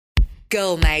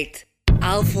Goalmate,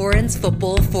 Al Foran's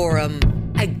Football Forum,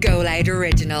 a Go Loud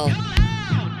original.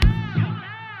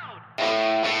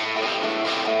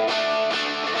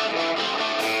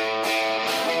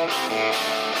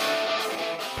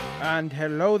 And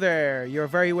hello there, you're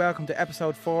very welcome to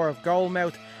episode 4 of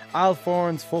Goalmouth, Al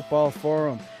Foran's Football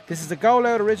Forum. This is a Go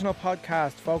Loud original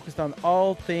podcast focused on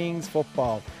all things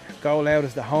football. Go Loud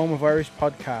is the home of Irish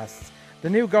podcasts. The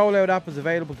new Go Loud app is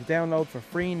available to download for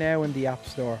free now in the App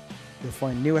Store. You'll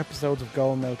find new episodes of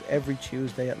Goalmouth every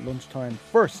Tuesday at lunchtime,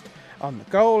 first on the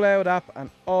Go Loud app and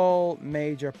all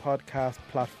major podcast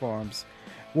platforms.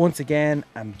 Once again,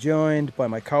 I'm joined by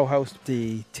my co-host,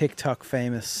 the TikTok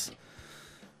famous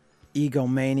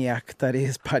egomaniac that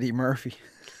is Paddy Murphy.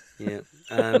 Yeah,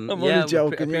 I'm only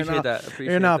joking. Appreciate that.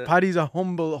 You're not. Paddy's a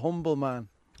humble man.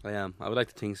 I am. I would like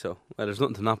to think so. Well, there's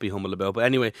nothing to not be humble about. But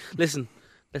anyway, listen.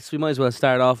 We might as well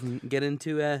start off and get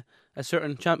into a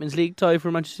certain Champions League tie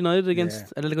for Manchester United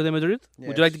against Atletico de Madrid. Yeah.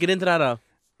 Would you like to get into that, Al?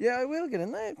 Yeah, I will get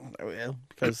in there. I will,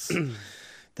 because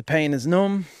the pain is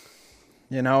numb.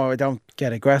 You know, I don't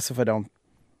get aggressive. I don't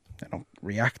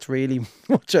react really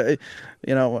much. I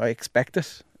expect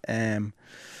it.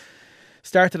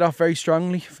 Started off very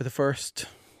strongly for the first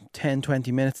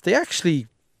 10-20 minutes.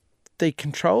 They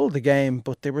controlled the game,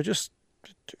 but they were just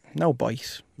no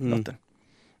bite, nothing.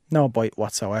 No bite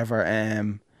whatsoever.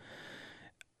 And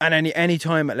any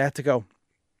time Atletico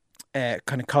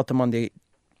kind of caught them on the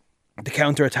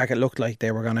counter attack, it looked like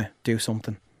they were going to do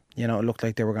something. You know, it looked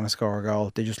like they were going to score a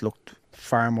goal. They just looked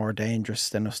far more dangerous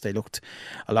than us. They looked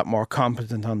a lot more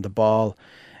competent on the ball.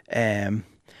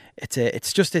 It's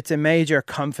a major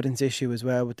confidence issue as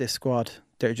well with this squad.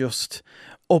 They're just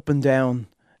up and down,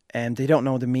 and they don't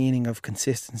know the meaning of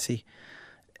consistency.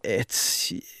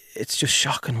 It's just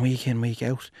shocking week in, week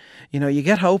out. You know, you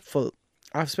get hopeful,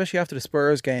 especially after the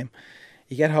Spurs game.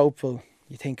 You get hopeful.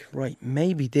 You think, right,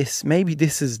 maybe this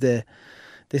is the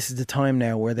time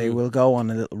now where they will go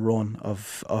on a little run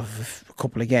of a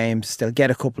couple of games. They'll get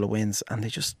a couple of wins, and they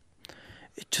just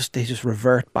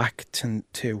revert back to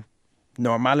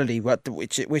normality.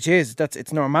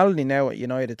 It's normality now at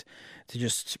United to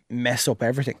just mess up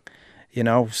everything. You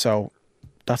know, so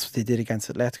that's what they did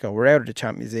against Atletico. We're out of the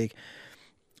Champions League.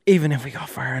 Even if we got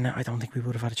far in it, I don't think we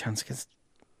would have had a chance against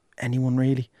anyone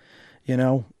really. You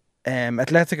know,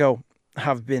 Atletico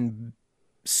have been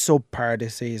subpar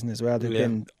this season as well. They've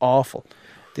been awful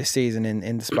this season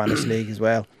in the Spanish league as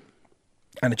well,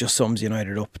 and it just sums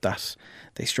United up that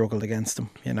they struggled against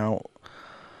them. You know,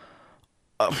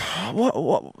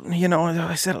 what you know,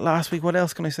 I said it last week. What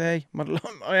else can I say?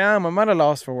 I'm at a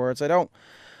loss for words. I don't.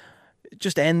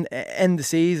 Just end the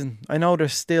season. I know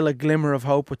there's still a glimmer of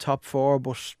hope with top 4,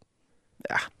 but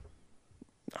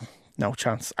no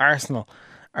chance. Arsenal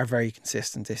are very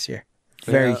consistent this year.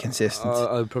 Very consistent.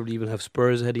 I'll probably even have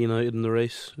Spurs ahead of United in the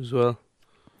race as well.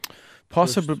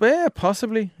 Possibly,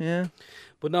 yeah.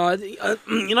 But no,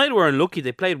 United were unlucky.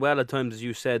 They played well at times, as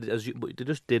you said. But they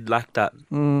just did lack that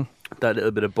little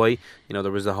bit of bite. You know, there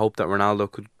was a hope that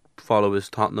Ronaldo could follow his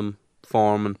Tottenham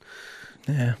form and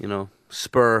you know,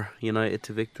 spur United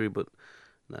to victory, but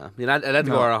no.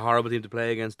 Atletico are a horrible team to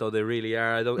play against, though. They really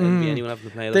are. I don't envy anyone having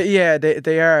to play them.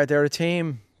 They are. They're a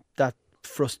team that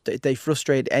they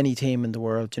frustrate any team in the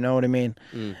world. You know what I mean?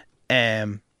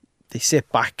 They sit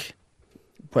back,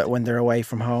 but when they're away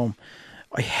from home,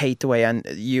 I hate the way. And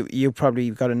you probably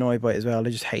got annoyed by it as well. I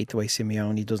just hate the way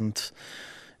Simeone doesn't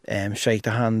shake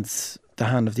the hand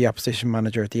of the opposition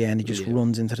manager at the end. He just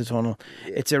runs into the tunnel.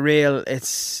 Yeah.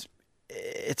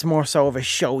 It's more so of a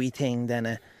showy thing than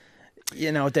a,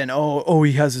 you know,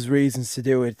 he has his reasons to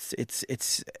do it.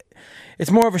 It's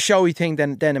more of a showy thing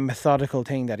than a methodical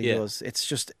thing that he does. It's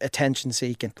just attention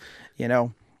seeking. You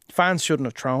know, fans shouldn't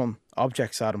have thrown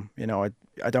objects at him. You know,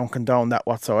 I don't condone that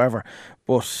whatsoever.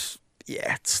 But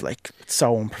yeah, it's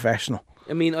so unprofessional.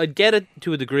 I mean, I'd get it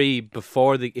to a degree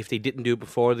if they didn't do it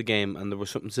before the game and there was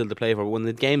something still to play for. But when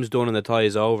the game's done and the tie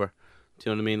is over. Do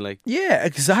you know what I mean? Like, yeah,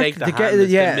 exactly. Shake the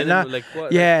hand,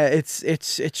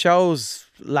 it shows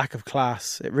lack of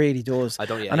class. It really does.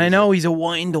 I know he's a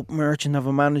wind-up merchant of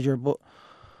a manager, but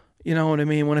you know what I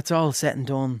mean. When it's all said and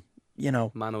done, you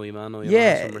know, mano y mano. You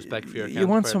want some respect for your counterpart. You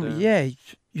want some,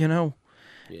 you know.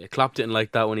 Yeah, Klopp didn't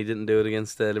like that when he didn't do it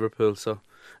against Liverpool. So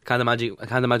I can't imagine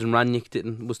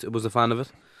Rangnick was a fan of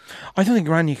it. I don't think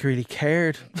Rangnick really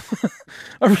cared.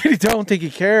 I really don't think he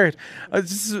cared.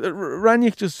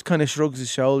 Rangnick just kind of shrugs his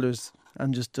shoulders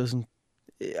and just doesn't.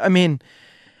 I mean,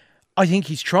 I think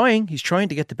he's trying. He's trying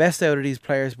to get the best out of these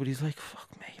players, but he's like, "Fuck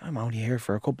me, I'm only here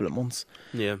for a couple of months."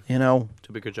 Yeah, you know, it's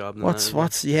a bigger job. What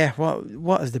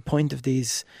is the point of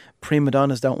these prima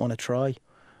donnas? Don't want to try,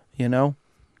 you know.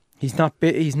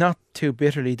 He's not too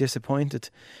bitterly disappointed,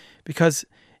 because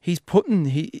he's putting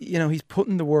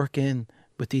the work in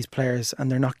with these players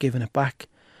and they're not giving it back.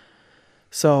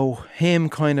 So him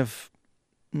kind of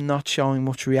not showing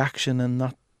much reaction and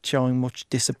not showing much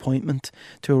disappointment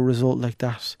to a result like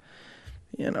that,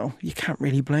 you can't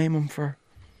really blame him for.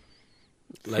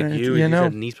 Like you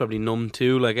said, and he's probably numb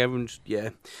too. Like everyone's,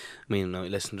 I mean, no,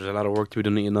 listen, there's a lot of work to be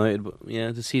done at United, but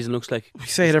the season looks like we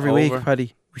say it every week,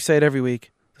 Paddy. We say it every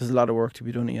week. There's a lot of work to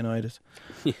be done at United.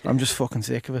 I'm just fucking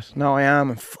sick of it. No, I am.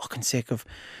 I'm fucking sick of.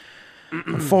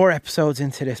 I'm 4 episodes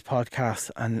into this podcast,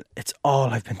 and it's all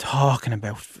I've been talking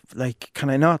about. Like, can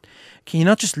you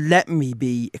not just let me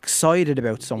be excited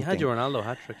about something? You had your Ronaldo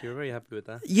hat trick. You were very happy with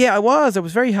that. Yeah, I was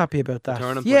very happy about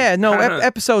that. Yeah, no,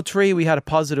 episode 3 we had a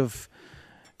positive.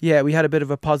 Yeah, we had a bit of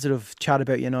a positive chat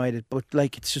about United, but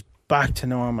like it's just back to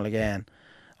normal again.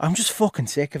 I'm just fucking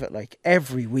sick of it. Like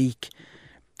every week,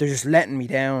 they're just letting me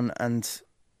down, and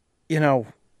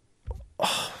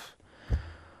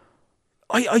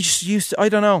I just used to, I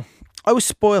don't know. I was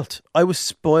spoilt. I was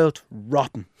spoilt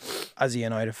rotten as a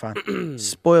United fan.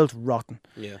 Spoilt rotten.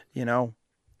 Yeah.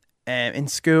 In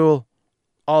school,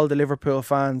 all the Liverpool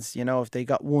fans, if they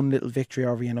got one little victory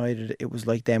over United, it was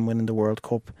like them winning the World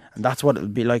Cup. And that's what it'll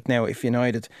be like now if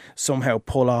United somehow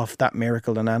pull off that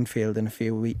miracle in Anfield in a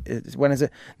few weeks. When is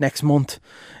it? Next month?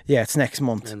 Yeah, it's next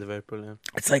month. End of April, yeah.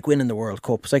 It's like winning the World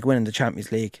Cup. It's like winning the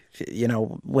Champions League,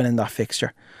 winning that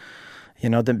fixture.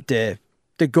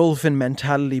 The gulfing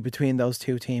mentality between those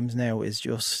two teams now is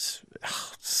just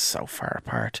so far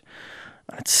apart.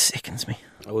 And it sickens me.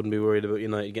 I wouldn't be worried about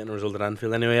United getting a result at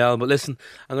Anfield anyway, Al. But listen,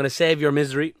 I'm going to save your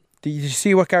misery. Did you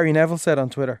see what Gary Neville said on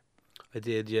Twitter? I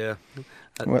did, yeah.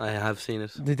 I have seen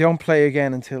it. They don't play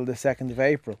again until the 2nd of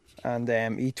April. And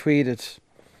he tweeted,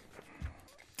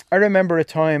 I remember a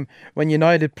time when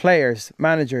United players,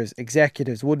 managers,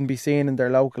 executives wouldn't be seen in their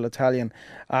local Italian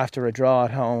after a draw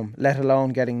at home, let alone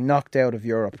getting knocked out of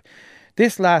Europe.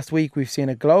 This last week we've seen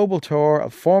a global tour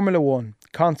of Formula 1,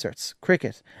 concerts,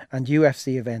 cricket and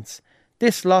UFC events.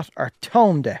 This lot are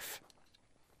tone deaf.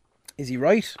 Is he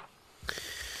right?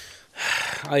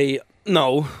 I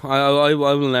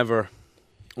will never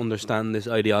understand this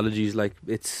ideologies. Like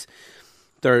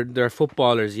they're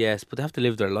footballers, yes, but they have to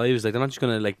live their lives. Like they're not just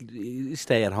gonna like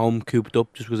stay at home cooped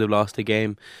up just because they've lost a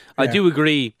game. Yeah. I do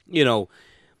agree.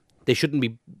 They shouldn't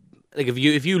be like if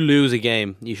you lose a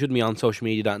game, you shouldn't be on social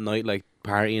media that night like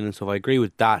partying and stuff. I agree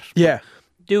with that. Yeah.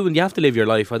 Dude, you have to live your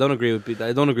life. I don't agree with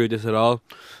this at all.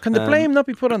 Can the blame not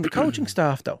be put on the coaching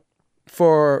staff though,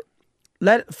 for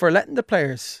letting the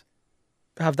players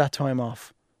have that time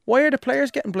off? Why are the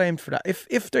players getting blamed for that?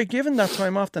 If they're given that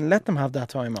time off, then let them have that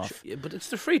time off. Yeah, but it's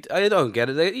the free. I don't get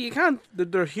it. You can't.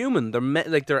 They're human.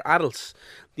 They're adults.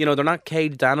 They're not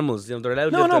caged animals. They're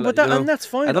allowed. And that's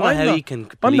fine. I don't know how you can.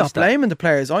 I'm not blaming the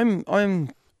players. I'm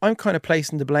kind of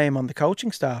placing the blame on the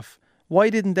coaching staff. Why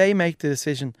didn't they make the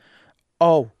decision?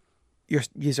 Oh, you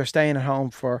are staying at home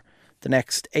for the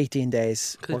next 18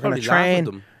 days. We're going to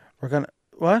train. We're going to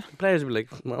what? The players will be like,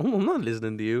 well, I'm not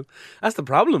listening to you. That's the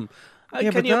problem. Yeah,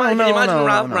 can you imagine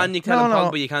Ralph Rangnick telling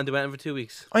Pogba you can't do anything for 2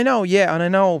 weeks? I know, yeah, and I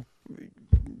know.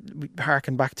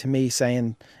 Harken back to me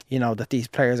saying, that these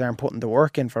players aren't putting the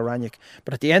work in for Rangnick,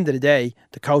 but at the end of the day,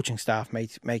 the coaching staff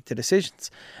make the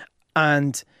decisions,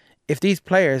 and if these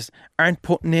players aren't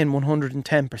putting in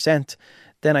 110%,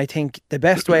 then I think the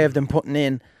best way of them putting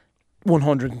in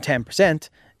 110%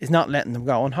 is not letting them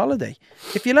go on holiday.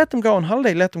 If you let them go on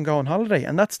holiday, let them go on holiday,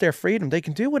 and that's their freedom. They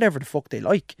can do whatever the fuck they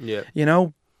like. Yeah.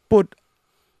 But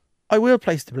I will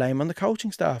place the blame on the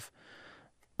coaching staff.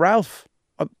 Ralph,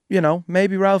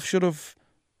 maybe Ralph should have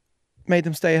made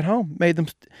them stay at home,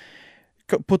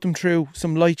 put them through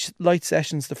some light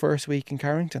sessions the first week in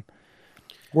Carrington,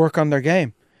 work on their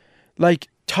game. Like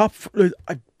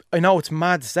I know it's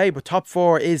mad to say, but top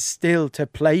 4 is still to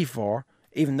play for,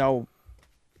 even though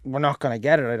we're not going to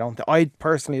get it. I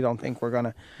personally don't think we're going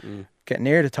to get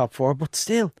near the top 4, but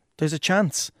still, there's a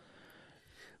chance.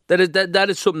 That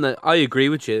is something that I agree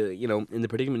with you. In the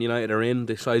predicament United are in,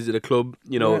 the size of the club,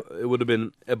 it would have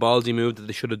been a ballsy move that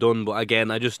they should have done. But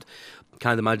again, I just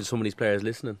can't imagine some of these players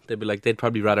listening. They'd be like, they'd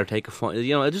probably rather take a fine.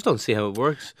 I just don't see how it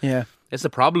works. Yeah, it's a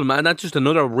problem, and that's just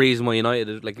another reason why United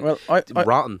is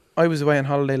rotten. I was away on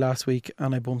holiday last week,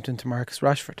 and I bumped into Marcus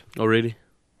Rashford. Oh, really?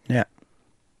 Yeah,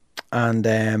 and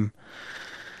I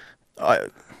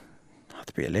had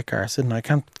to be a lick arse, and I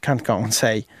can't go and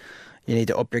say you need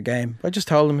to up your game. I just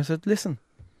told him, I said, listen,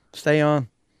 stay on,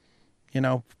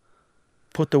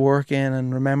 put the work in,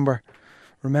 and remember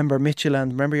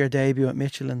Midtjylland, remember your debut at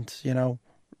Midtjylland,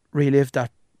 relive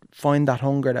that, find that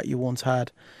hunger that you once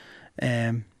had.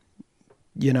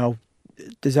 you know,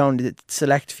 there's only the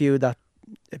select few that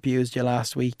abused you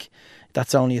last week.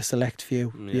 That's only a select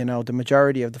few. Yeah. You know, the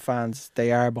majority of the fans,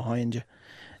 they are behind you.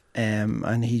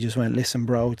 And he just went, listen,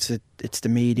 bro, it's the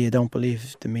media. Don't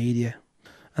believe the media.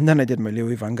 And then I did my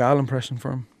Louis van Gaal impression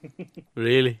for him.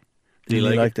 Really? And he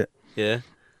liked it. Yeah.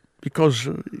 Because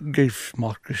he gave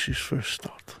Marcus his first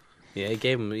start. Yeah, he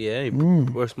gave him. Yeah,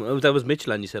 worst. That was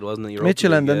Midtjylland, you said, wasn't it?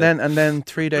 Midtjylland, and then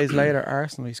 3 days later,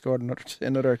 Arsenal, he scored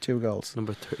another 2 goals.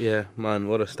 Number 3. Yeah, man,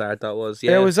 what a start that was.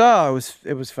 Yeah, it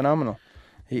was phenomenal.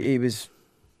 He was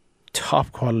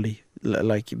top quality.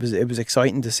 Like it was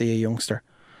exciting to see a youngster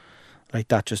like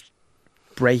that just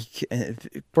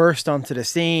burst onto the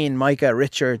scene. Micah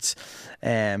Richards,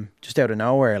 just out of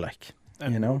nowhere, like.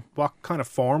 And you know, what kind of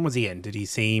form was he in? Did he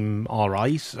seem all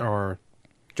right, or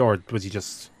was he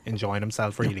just enjoying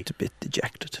himself? Really, looked a bit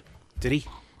dejected. Did he?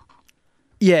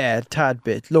 Yeah, a tad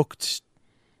bit. Looked,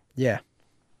 yeah.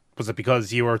 Was it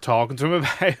because you were talking to him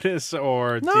about this,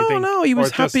 or do you think? No, he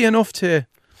was happy enough to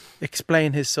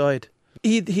explain his side.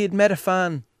 He'd met a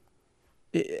fan.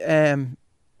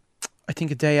 I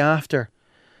think a day after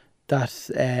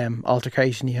that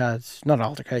altercation he had, not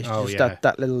altercation,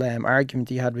 that little argument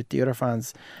he had with the other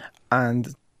fans,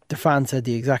 and the fan said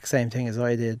the exact same thing as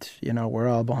I did. You know, we're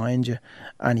all behind you,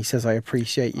 and he says, I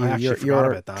appreciate you. You're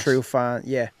a true fan.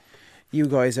 Yeah, you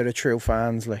guys are the true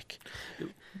fans. Like,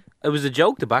 it was a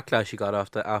joke, the backlash he got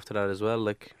after that as well.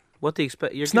 Like, what do you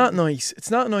expect? It's not nice.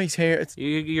 It's not nice here.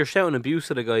 You're shouting abuse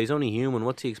at the guy. He's only human.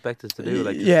 What's he expect us to do?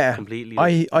 Like, yeah, completely.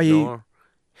 Ignore.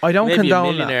 I don't Maybe condone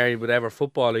a millionaire, whatever,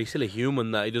 footballer. He's still a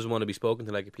human that he doesn't want to be spoken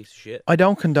to like a piece of shit. I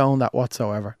don't condone that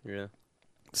whatsoever. Yeah,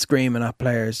 screaming at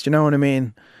players. Do you know what I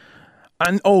mean?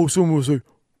 And someone will say,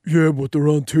 yeah, but they're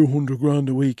on 200 grand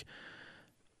a week.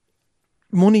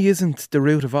 Money isn't the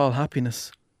root of all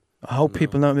happiness. I hope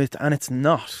people know it, and it's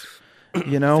not.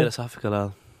 You know, philosophical,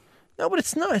 Al. No, but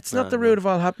it's not. It's not the root of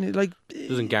all happiness. Like, it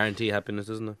doesn't guarantee happiness,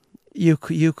 doesn't it? You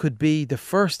could be the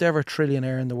first ever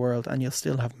trillionaire in the world, and you'll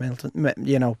still have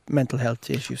mental health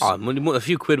issues. A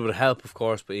few quid would help, of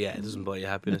course, but yeah, it doesn't buy you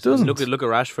happiness. It doesn't. Look at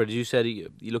Rashford. You said he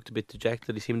looked a bit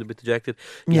dejected. He seemed a bit dejected.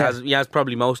 He has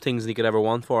probably most things that he could ever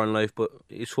want for in life, but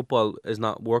his football is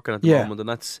not working at the moment, and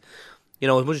that's, you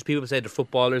know, as much as people say they're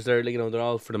footballers, they're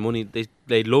all for the money.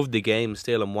 They love the game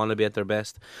still and want to be at their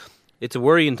best. It's a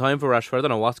worrying time for Rashford. I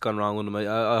don't know what's gone wrong with him.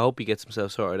 I hope he gets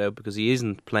himself sorted out, because he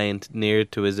isn't playing near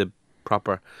to his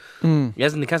proper. He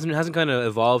hasn't kind of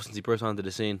evolved since he burst onto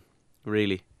the scene.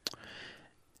 Really,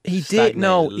 he did.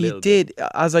 No, he did.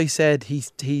 As I said,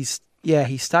 he's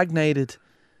stagnated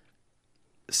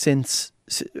since.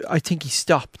 I think he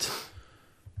stopped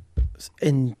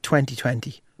in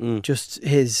 2020. Just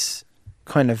his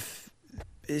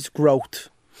growth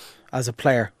as a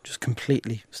player just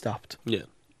completely stopped. Yeah,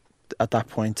 at that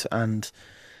point, and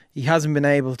he hasn't been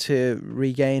able to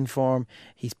regain form.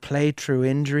 He's played through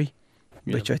injury.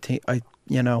 Which I think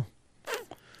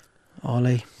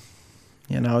Ollie,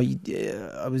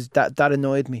 I was that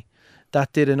annoyed me.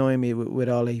 That did annoy me with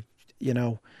Ollie,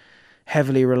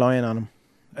 heavily relying on him.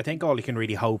 I think all you can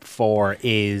really hope for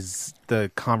is the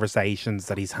conversations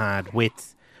that he's had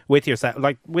with yourself,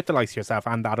 like with the likes of yourself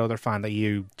and that other fan that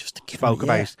you just spoke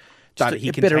about. That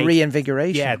he can bit of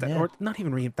reinvigoration, or not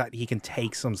even that he can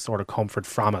take some sort of comfort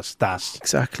from it. That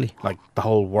exactly, like the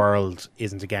whole world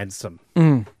isn't against him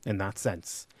in that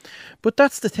sense. But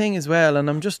that's the thing as well, and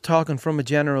I'm just talking from a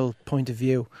general point of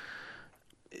view.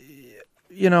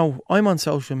 You know, I'm on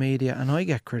social media and I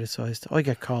get criticised. I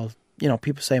get called. You know,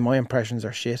 people say my impressions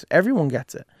are shit. Everyone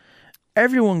gets it.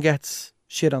 Everyone gets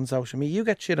shit on social media. You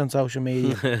get shit on social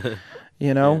media.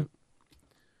 You know.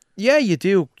 Yeah, you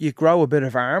do. You grow a bit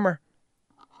of armour,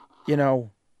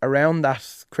 around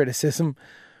that criticism.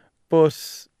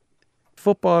 But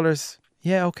footballers,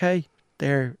 okay,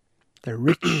 they're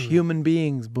rich human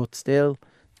beings, but still,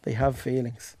 they have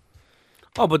feelings.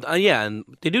 Oh, but and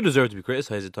they do deserve to be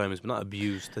criticised at times, but not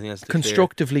abused. I think that's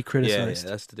constructively criticised.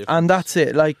 Yeah, that's the difference. And that's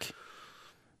it. Like,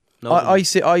 I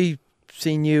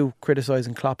seen you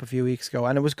criticising Klopp a few weeks ago,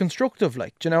 and it was constructive.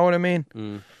 Like, do you know what I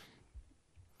mean?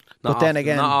 But then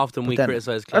again, not often we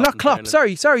criticise Klopp. Not Klopp.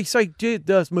 Sorry. Dude,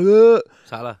 that's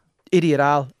Salah. Idiot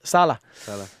Al. Salah.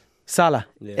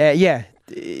 Yeah.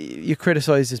 You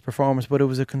criticised his performance, but it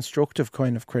was a constructive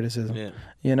kind of criticism. Yeah.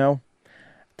 You know,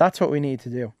 that's what we need to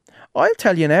do. I'll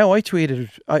tell you now. I tweeted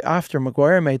after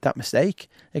Maguire made that mistake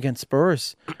against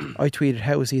Spurs. I tweeted,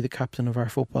 "How is he the captain of our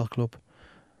football club?"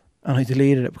 And I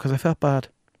deleted it because I felt bad.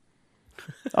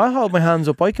 I'll hold my hands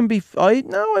up. I will. Do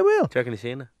you reckon he's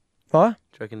seen it? What?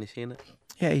 Do you reckon he's seen it?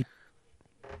 Yeah, he's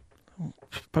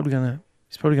probably gonna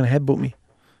headbutt me.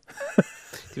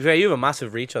 To be fair, you have a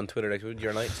massive reach on Twitter, like with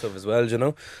your United stuff as well. You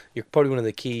know, you're probably one of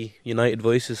the key United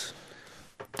voices.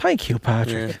 Thank you,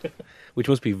 Patrick. Yeah. Which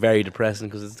must be very depressing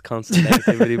because it's constant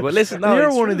negativity. But listen, no, You're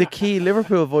it's one true. of the key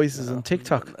Liverpool voices on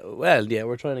TikTok. Well, yeah,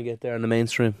 we're trying to get there in the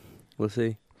mainstream. We'll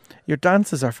see. Your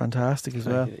dances are fantastic as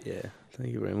well. Thank you, yeah, thank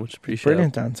you very much. Appreciate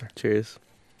Brilliant it. dancer. Cheers.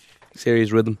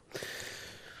 Serious rhythm.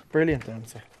 Brilliant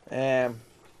dancer.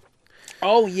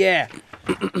 Oh yeah.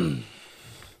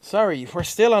 Sorry, we're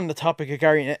still on the topic of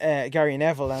Gary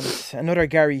Neville, and another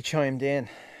Gary chimed in.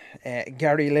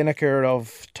 Gary Lineker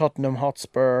of Tottenham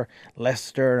Hotspur,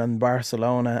 Leicester and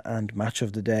Barcelona, and match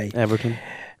of the day. Everton,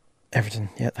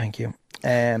 yeah, thank you.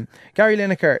 Gary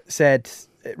Lineker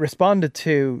responded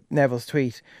to Neville's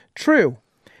tweet, "True,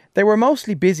 they were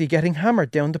mostly busy getting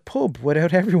hammered down the pub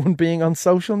without everyone being on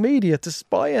social media to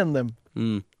spy on them."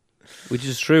 Which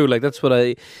is true. Like that's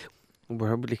what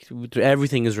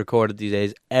everything is recorded these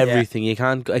days. Everything. You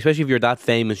can't, especially if you're that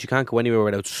famous, you can't go anywhere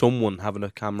without someone having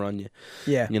a camera on you.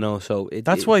 Yeah, you know. So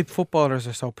that's why footballers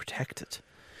are so protected.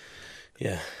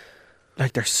 Yeah,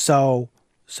 like they're so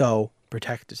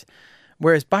protected.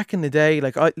 Whereas back in the day,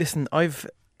 like I've done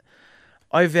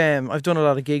a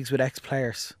lot of gigs with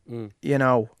ex-players, you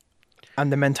know,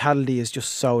 and the mentality is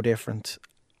just so different.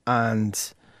 And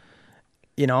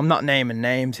you know, I'm not naming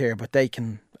names here, but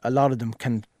a lot of them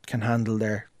can handle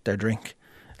their drink,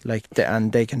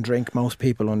 and they can drink most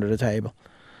people under the table,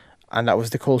 and that was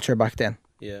the culture back then.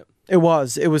 Yeah, it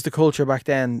was the culture back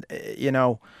then. You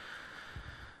know,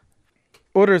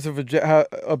 others have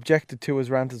objected to his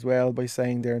rant as well by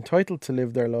saying they're entitled to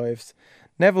live their lives.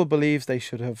 Neville believes they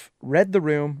should have read the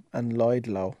room and lied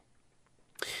low.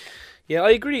 Yeah,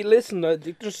 I agree. Listen,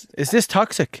 is this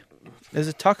toxic? Is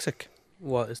it toxic?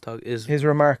 What is toxic? Is his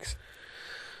remarks?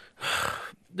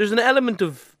 There's an element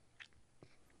of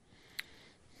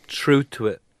truth to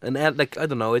it, and like I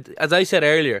don't know. As I said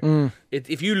earlier,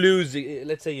 if you lose,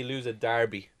 let's say you lose a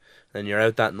derby, and you're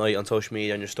out that night on social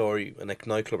media on your story in a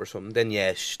nightclub or something, then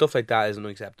yeah, stuff like that is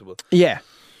unacceptable. Yeah.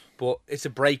 But it's a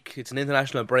break. It's an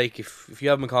international break. If you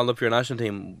haven't been called up for your national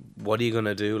team, what are you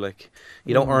gonna do? Like,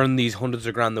 you don't earn these hundreds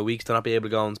of grand a week to not be able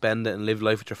to go and spend it and live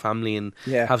life with your family and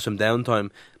have some downtime.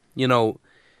 You know,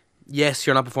 yes,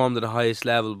 you're not performing at the highest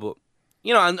level, but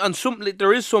you know, and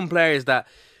there is some players that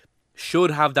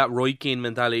should have that Roy Keane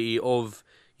mentality of,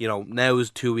 you know, now is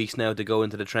 2 weeks now to go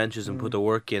into the trenches and put the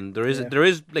work in. There's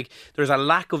a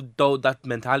lack of that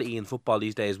mentality in football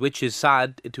these days, which is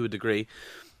sad to a degree.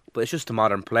 But it's just a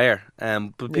modern player.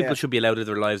 But people should be allowed to live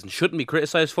their lives and shouldn't be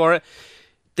criticised for it.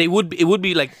 It would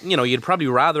be like, you know, you'd probably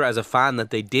rather as a fan that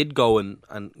they did go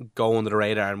and go under the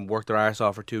radar and work their arse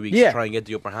off for 2 weeks to try and get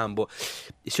the upper hand. But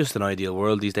it's just an ideal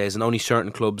world these days, and only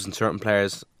certain clubs and certain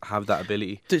players have that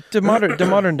ability. The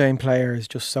modern day player is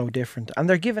just so different, and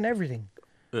they're given everything.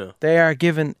 Yeah, they are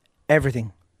given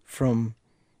everything, from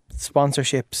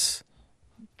sponsorships,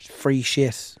 free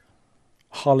shit,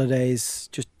 holidays,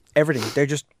 just everything.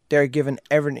 They're given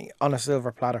everything on a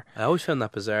silver platter. I always found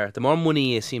that bizarre. The more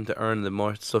money you seem to earn, the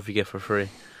more stuff you get for free.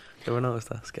 You ever noticed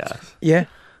that, Scass? Yeah.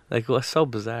 Like, it was so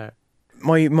bizarre.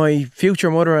 My future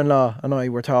mother-in-law and I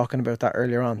were talking about that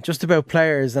earlier on, just about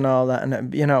players and all that,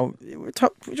 and you know, we're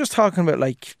just talking about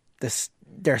like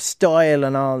their style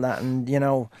and all that, and you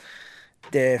know,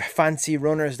 the fancy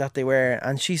runners that they wear.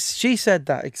 And she said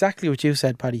that exactly what you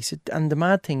said, Paddy. And the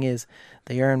mad thing is,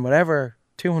 they earn whatever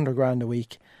 200 grand a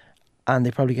week, and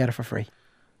they probably get it for free.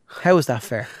 How is that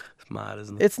fair? It's mad,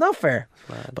 isn't it? It's not fair. It's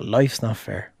mad. But life's not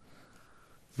fair.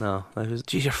 No,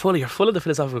 geez, you're full of the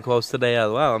philosophical quotes today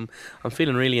as well. I'm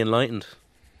feeling really enlightened.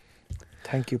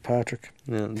 Thank you, Patrick.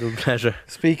 Yeah, no pleasure.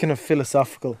 Speaking of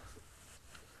philosophical,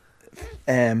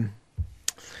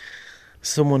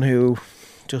 someone who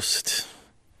just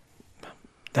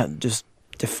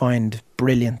defined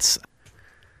brilliance.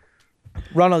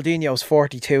 Ronaldinho's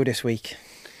 42 this week.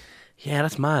 Yeah,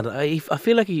 that's mad. I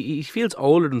feel like he feels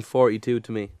older than 42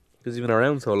 to me because he's been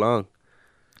around so long.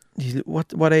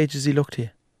 What age does he look to you?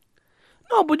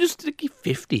 No, but just like he's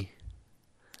 50.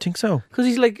 Think so? Because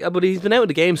he's like, but he's been out of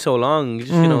the game so long.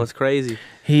 You know, it's crazy.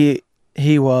 He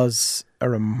was a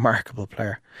remarkable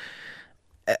player.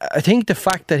 I think the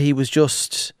fact that he was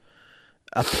just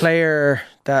a player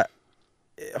that.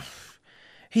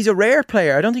 He's a rare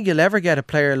player. I don't think you'll ever get a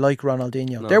player like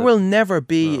Ronaldinho. No, there will never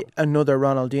be another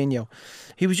Ronaldinho.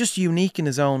 He was just unique in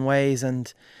his own ways,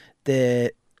 and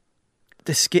the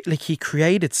skill, like he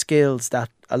created skills that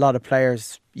a lot of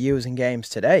players use in games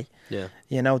today. Yeah.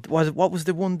 You know, what was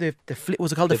the one? The flip,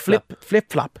 was it called Flip the flip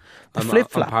flop? The flip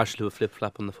flop. I'm partial to a flip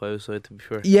flap on the 5 side, to be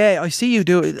fair. Yeah, I see you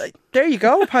do it. Like, there you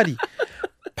go, Paddy.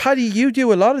 Paddy, you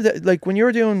do a lot of that. Like when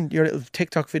you're doing your little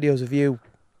TikTok videos of you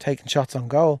taking shots on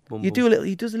goal. Boom, He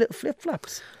boom. does a little flip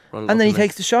flaps, Ronald and then he Looking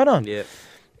takes the shot on. Yeah.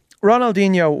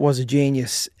 Ronaldinho was a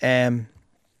genius.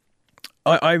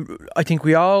 I think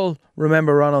we all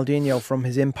remember Ronaldinho from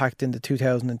his impact in the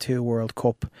 2002 World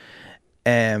Cup,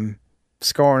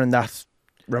 scoring that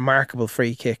remarkable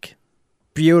free kick,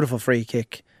 beautiful free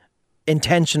kick,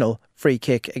 intentional free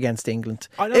kick against England.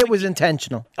 It was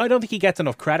intentional. I don't think he gets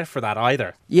enough credit for that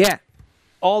either. Yeah,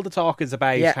 All the talk is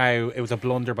about Yeah. how it was a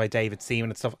blunder by David Seaman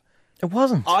and stuff. it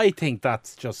wasn't. I think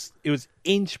that's just, it was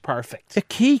inch perfect. The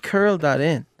key curled that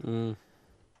in, and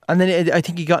then I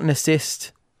think he got an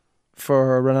assist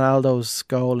for Ronaldo's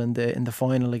goal in the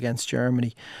final against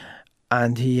Germany,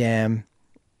 and he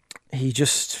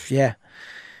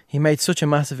made such a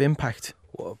massive impact.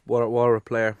 What a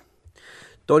player.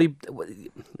 Don't he,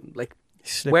 like, He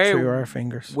slipped Where- through our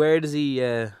fingers. where does he,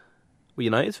 with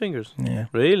United's fingers? Yeah,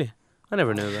 Really? I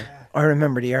never knew that. I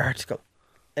remember the article.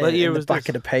 What year in the was back this?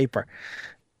 of the paper.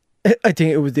 I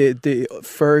think it was the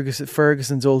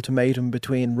Ferguson's ultimatum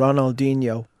between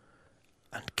Ronaldinho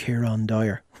and Kieran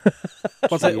Dyer.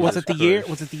 Was it Jesus the year? Christ.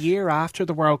 Was it the year after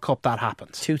the World Cup that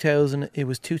happened? 2000. It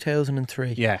was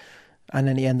 2003. Yeah. And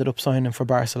then he ended up signing for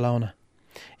Barcelona.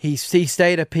 He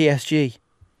stayed at PSG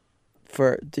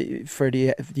for the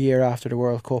year after the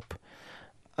World Cup,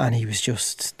 and he was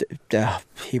just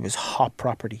he was hot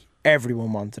property.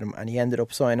 Everyone wanted him, and he ended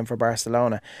up signing for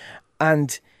Barcelona.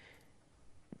 And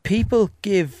people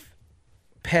give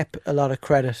Pep a lot of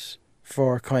credit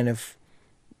for kind of,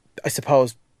 I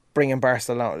suppose,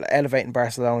 elevating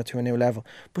Barcelona to a new level.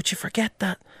 But you forget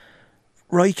that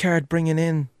Rijkaard bringing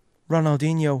in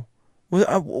Ronaldinho,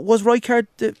 was Rijkaard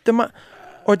the man,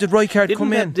 or did Rijkaard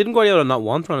come in? Didn't Guardiola not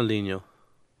want Ronaldinho?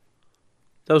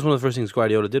 That was one of the first things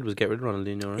Guardiola did, was get rid of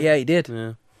Ronaldinho, right? Yeah, he did.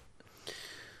 Yeah.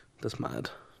 That's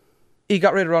mad. He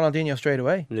got rid of Ronaldinho straight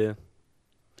away. Yeah.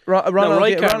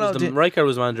 Ronaldinho. Rijkaard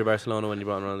was manager of Barcelona when he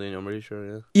brought in Ronaldinho, I'm pretty sure,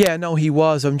 yeah. Yeah, no, he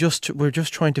was. We're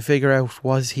just trying to figure out,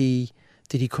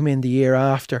 did he come in the year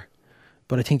after?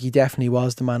 But I think he definitely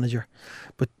was the manager.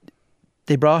 But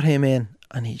they brought him in,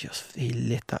 and he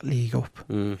lit that league up.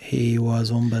 He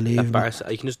was unbelievable.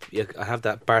 I have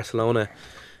that Barcelona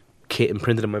kit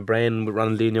imprinted in my brain with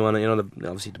Ronaldinho on it. You know,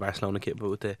 obviously the Barcelona kit, but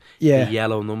with the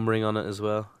yellow numbering on it as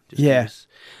well.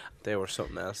 They were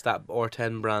something else. That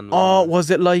R10 brand. Was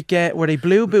it like were they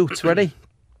blue boots? Were they?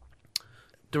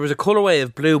 There was a colourway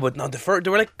of blue, but no, they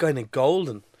were like kind of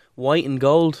golden, white and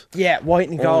gold. Yeah, white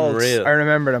and gold. Unreal. I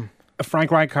remember them. Frank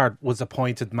Rijkaard was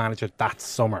appointed manager that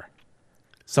summer.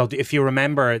 So if you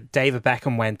remember, David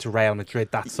Beckham went to Real Madrid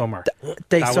that summer.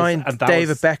 They signed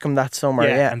David Beckham that summer.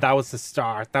 Yeah, and that was the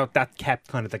start. That kept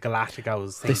kind of the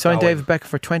Galacticos thing they signed going. David Beckham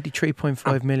for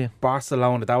 23.5 million.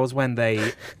 Barcelona. That was when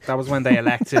they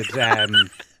elected Joan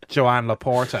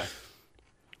Laporta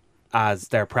as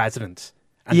their president.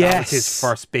 And that was his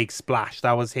first big splash.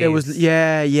 That was his. It was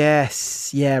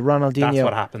Ronaldinho. That's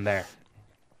what happened there.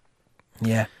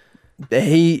 Yeah,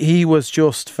 he was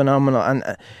just phenomenal,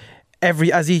 and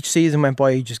as each season went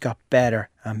by, he just got better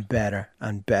and better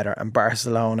and better, and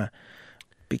Barcelona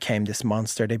became this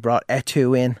monster. They brought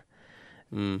Eto'o in.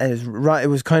 And it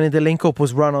was kind of the link up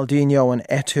was Ronaldinho and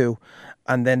Eto'o,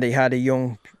 and then they had a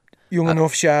young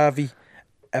enough Xavi,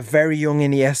 a very young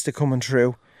Iniesta coming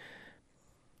through,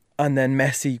 and then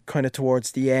Messi kind of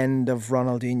towards the end of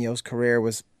Ronaldinho's career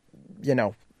was,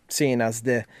 seen as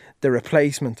the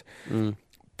replacement.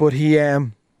 But he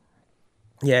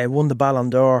won the Ballon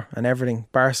d'Or and everything.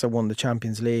 Barca won the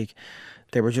Champions League.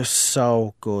 They were just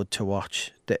so good to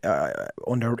watch. They're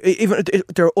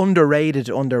underrated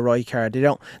under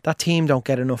Rijkaard. That team don't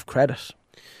get enough credit.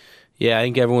 Yeah, I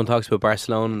think everyone talks about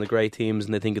Barcelona and the great teams,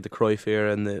 and they think of the Cruyff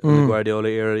era and the Guardiola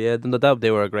era. Yeah, no doubt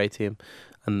they were a great team,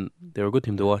 and they were a good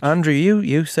team to watch. Andrew,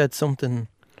 you said something.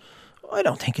 I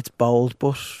don't think it's bold,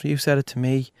 but you said it to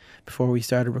me before we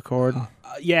started recording.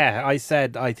 Yeah, I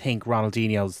said I think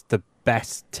Ronaldinho's the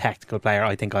best technical player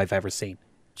I think I've ever seen.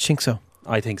 Think so?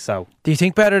 I think so. Do you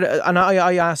think better? And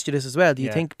I asked you this as well. Do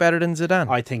you think better than Zidane?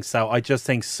 I think so. I just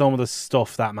think some of the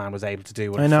stuff that man was able to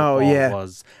do with I know, football yeah.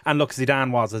 was, and look,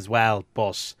 Zidane was as well.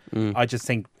 But I just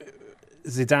think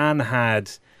Zidane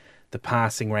had the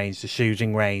passing range, the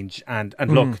shooting range, and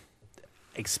look,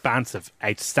 expansive,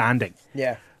 outstanding.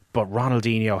 Yeah. But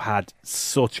Ronaldinho had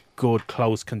such good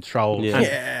close control,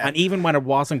 and even when it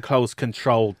wasn't close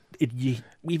control,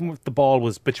 even if the ball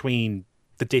was between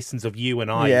the distance of you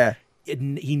and I,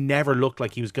 he never looked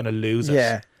like he was going to lose it.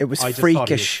 Yeah, it was I just freakish. thought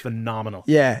he was phenomenal.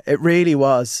 Yeah, it really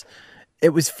was. It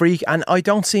was freak, and I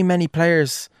don't see many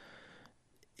players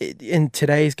in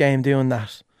today's game doing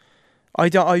that. I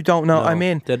don't know. No, I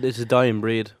mean, it's a dying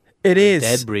breed. it is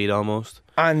Dead breed almost.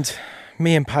 and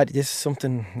me and Paddy, this is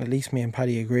something at least me and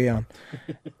Paddy agree on.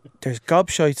 There's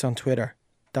gobshites on Twitter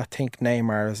that think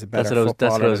Neymar is a better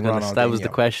footballer than Ronaldinho. That was the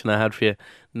question I had for you.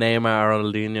 Neymar or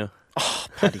Ronaldinho? Oh,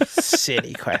 Paddy,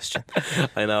 silly question.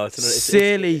 I know. It's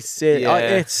silly. Yeah,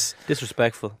 it's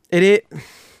disrespectful. It is.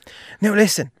 Now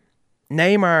listen,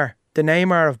 Neymar, the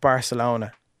Neymar of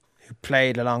Barcelona, who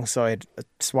played alongside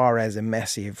Suarez and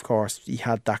Messi, of course, he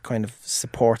had that kind of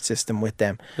support system with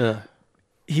them. Yeah.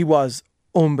 He was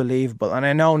unbelievable. And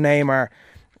I know Neymar,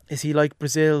 is he like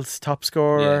Brazil's top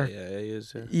scorer? Yeah, he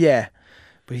is. Yeah.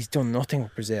 But he's done nothing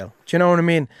with Brazil. Do you know what I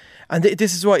mean? And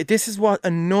this is what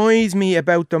annoys me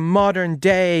about the modern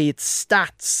day. It's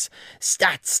stats.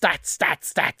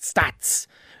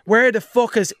 Where the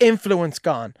fuck has influence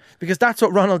gone? Because that's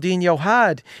what Ronaldinho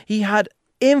had. He had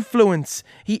influence.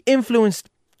 He influenced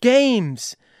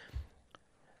games.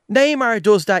 Neymar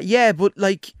does that, yeah, but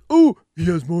like, he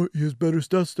has better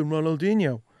stats than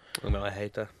Ronaldinho. I know, I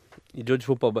hate that. You judge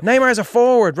football, but Neymar's a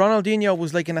forward. Ronaldinho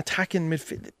was like an attacking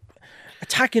midfielder,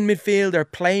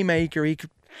 playmaker. He could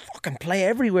fucking play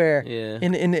everywhere.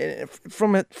 Yeah.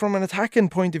 From an attacking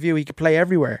point of view, he could play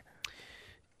everywhere.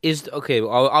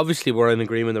 Obviously we're in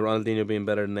agreement that Ronaldinho being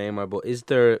better than Neymar, but is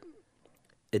there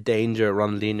a danger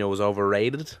Ronaldinho was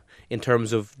overrated in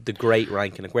terms of the great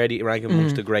ranking? Like, where do you rank him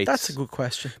amongst the greats? That's a good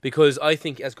question. Because I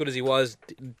think as good as he was,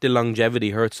 the longevity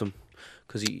hurts him.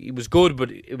 Because he was good,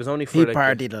 but it was only for... He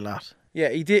partied a lot. Yeah,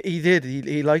 he did.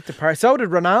 He liked the party. So did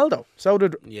Ronaldo. So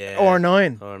did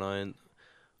R9. R9.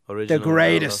 The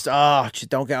greatest.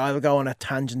 Ronaldo. I'll go on a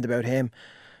tangent about him.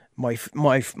 My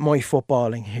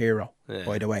footballing hero,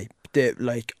 by the way.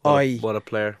 What a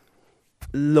player.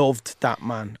 Loved that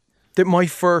man. My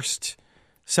first...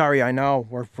 Sorry, I know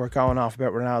we're going off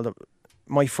about Ronaldo.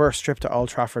 My first trip to Old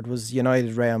Trafford was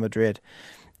United Real Madrid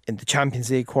in the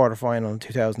Champions League quarter-final in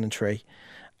 2003.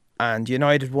 And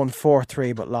United won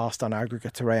 4-3 but lost on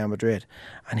aggregate to Real Madrid.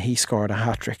 And he scored a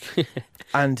hat-trick.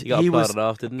 And he got applauded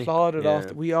off, didn't he?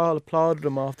 Off. We all applauded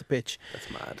him off the pitch.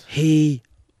 That's mad.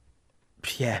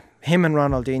 Him and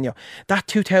Ronaldinho. That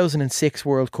 2006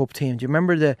 World Cup team, do you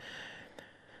remember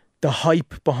the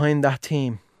hype behind that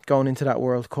team going into that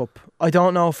World Cup? I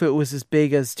don't know if it was as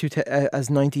big as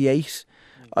 98.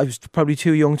 I was probably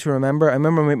too young to remember. I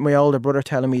remember my older brother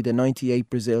telling me the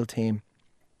 98 Brazil team.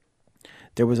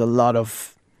 There was a lot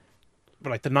of... But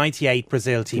like the 98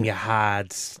 Brazil team, you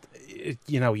had had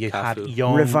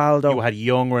young... Rivaldo. You had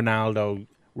young Ronaldo.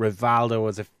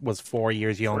 Rivaldo was 4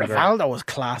 years younger. Rivaldo was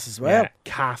class as well. Yeah.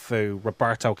 Cafu,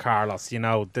 Roberto Carlos,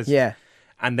 Yeah.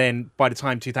 And then by the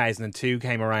time 2002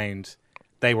 came around,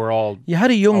 they were all... You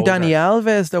had a young older. Dani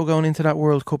Alves, though, going into that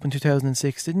World Cup in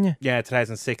 2006, didn't you? Yeah,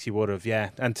 2006 you would have, yeah.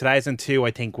 And 2002,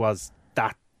 I think, was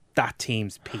that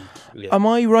team's peak. Yeah. Am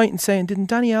I right in saying, didn't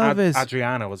Dani Alves...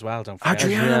 Adriano as well, don't forget.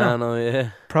 Adriano, yeah.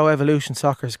 Pro Evolution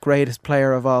Soccer's greatest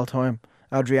player of all time.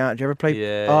 Adriano, did you ever play?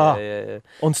 Yeah.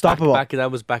 Unstoppable.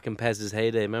 That was back in Pez's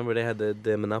heyday. Remember, they had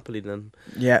the monopoly then.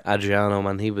 Yeah. Adriano,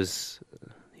 man, he was...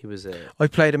 I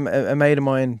played a mate of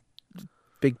mine,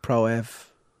 big Pro Ev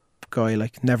guy,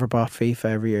 like never bought FIFA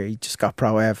every year. He just got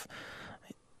Pro Ev.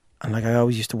 And like I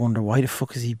always used to wonder, why the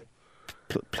fuck is he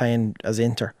playing as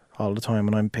Inter all the time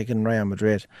and I'm picking Real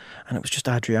Madrid? And it was just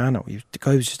Adriano. The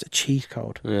guy was just a cheat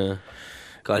code. Yeah.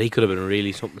 God, he could have been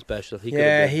really something special.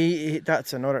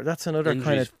 That's another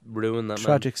kind of ruined that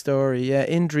tragic story. Yeah,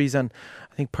 injuries and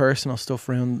I think personal stuff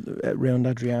ruined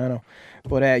Adriano.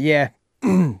 But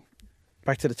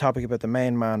back to the topic about the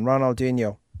main man,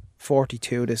 Ronaldinho,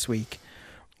 42 this week.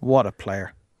 What a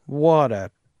player. What a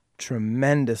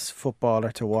tremendous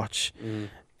footballer to watch.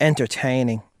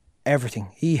 Entertaining. Everything.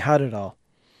 He had it all.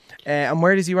 And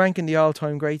where does he rank in the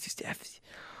all-time greats?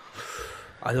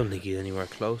 I don't think he's anywhere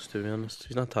close, to be honest.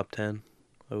 He's not top 10,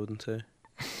 I wouldn't say.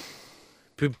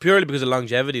 Purely because of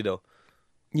longevity, though.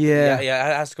 Yeah, it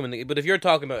has to come in. But if you're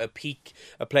talking about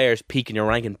a player's peak and you're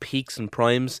ranking peaks and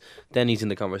primes, then he's in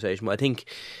the conversation. But I think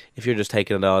if you're just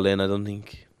taking it all in, I don't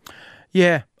think...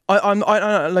 Yeah. I'm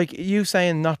like you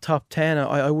saying not top 10,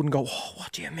 I wouldn't go,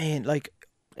 what do you mean? Like,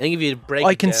 I think if you break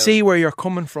I can see where you're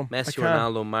coming from. Messi,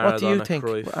 Ronaldo, Maradona, what do you think,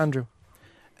 Cruyff. Andrew?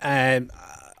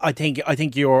 I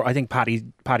think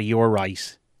Paddy, you're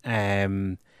right.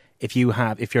 If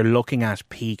you're looking at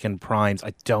peak and primes,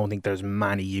 I don't think there's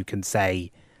many you can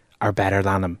say are better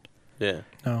than him. Yeah.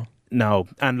 No.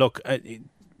 And look,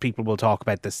 people will talk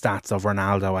about the stats of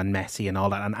Ronaldo and Messi and all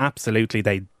that, and absolutely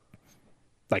they.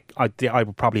 Like I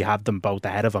would probably have them both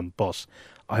ahead of him, but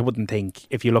I wouldn't think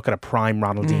if you look at a prime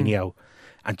Ronaldinho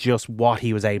and just what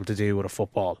he was able to do with a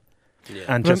football,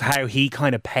 and just how he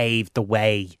kind of paved the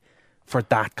way for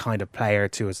that kind of player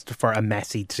for a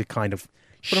Messi to kind of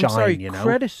shine. I'm sorry, You know,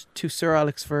 credit to Sir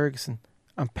Alex Ferguson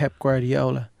and Pep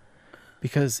Guardiola,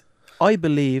 because I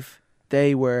believe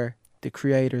they were the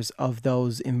creators of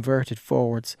those inverted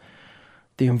forwards,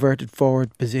 the inverted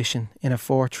forward position in a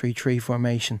 4-3-3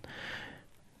 formation,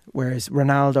 whereas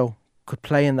Ronaldo could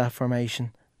play in that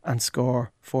formation and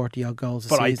score 40 odd goals a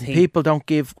But I season. think- People don't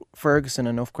give Ferguson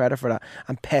enough credit for that,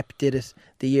 and Pep did it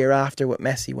the year after with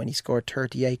Messi when he scored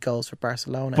 38 goals for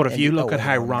Barcelona. but if And you he- look oh, at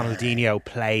how oh, man. Ronaldinho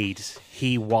played,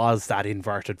 he was that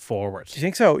inverted forward. Do you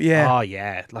think so? Yeah. Oh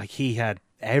yeah, like he had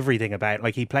everything about.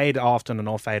 Like he played often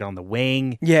enough out on the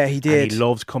wing. Yeah, he did. And he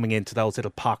loved coming into those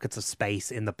little pockets of space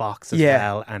in the box as Yeah.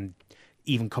 well, and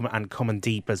even coming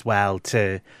deep as well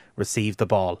to receive the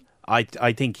ball. I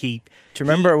think he. Do you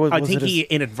remember? I Was think it he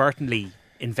inadvertently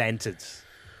invented. Do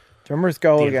you remember his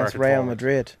goal the against inverted Real forward.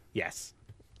 Madrid? Yes,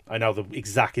 I know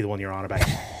exactly the one you're on about.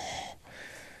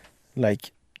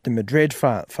 Like, the Madrid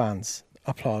fans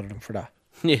applauded him for that.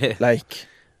 Yeah. Like,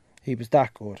 he was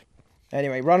that good.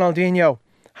 Anyway, Ronaldinho,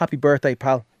 happy birthday,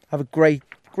 pal. Have a great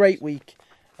week.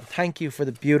 And thank you for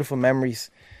the beautiful memories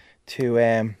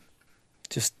to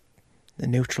just the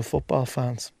neutral football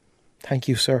fans. Thank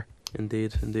you, sir.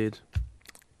 Indeed.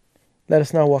 Let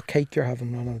us know what cake you're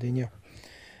having, Ronaldinho.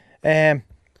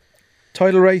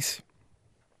 Title race.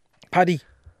 Paddy.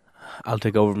 I'll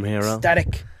take over from here on.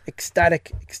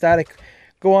 Ecstatic.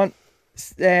 Go on.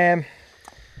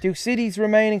 Do City's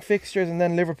remaining fixtures and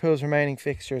then Liverpool's remaining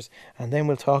fixtures, and then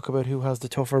we'll talk about who has the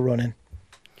tougher run in.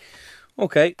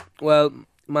 Okay, well,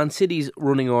 Man City's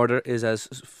running order is as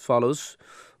follows: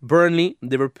 Burnley,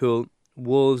 Liverpool,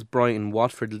 Wolves, Brighton,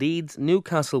 Watford, Leeds,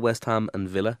 Newcastle, West Ham and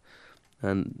Villa.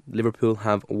 And Liverpool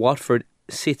have Watford,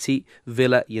 City,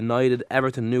 Villa, United,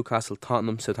 Everton, Newcastle,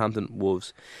 Tottenham, Southampton,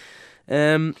 Wolves.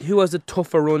 Who has the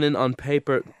tougher run in on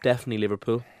paper? Definitely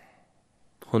Liverpool,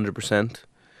 100%.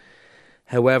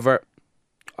 However,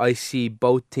 I see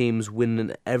both teams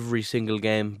winning every single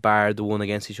game, bar the one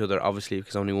against each other, obviously,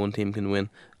 because only one team can win.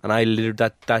 And I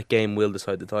literally, that game will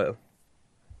decide the title,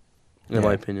 in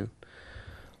my opinion.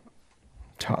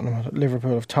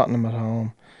 Liverpool have Tottenham at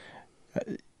home.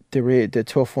 The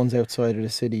tough ones outside of the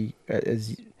city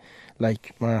is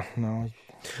like, well, no.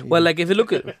 Well, like if you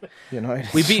look at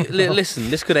United, we beat. Listen,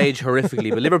 this could age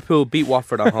horrifically, but Liverpool beat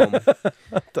Watford at home.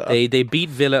 They beat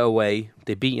Villa away.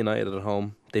 They beat United at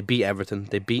home. They beat Everton.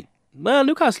 They beat. Well,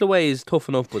 Newcastle away is tough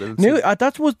enough, but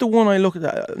that was the one I looked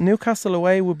at. Newcastle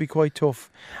away would be quite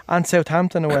tough, and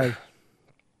Southampton away.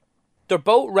 They're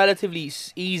both relatively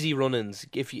easy run-ins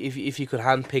if you could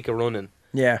handpick a run-in.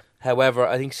 Yeah. However,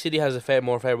 I think City has a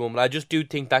more favourable one. I just do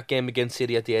think that game against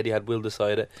City at the Etihad will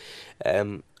decide it.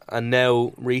 And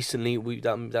now, recently,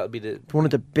 that'll be one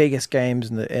of the biggest games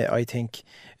in the. I think,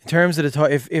 in terms of the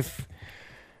time, if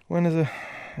when is it?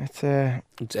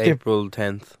 It's April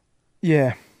 10th.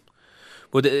 Yeah.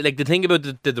 But the thing about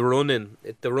the run-in,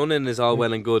 the run-in is all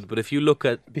well and good. But if you look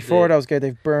at before those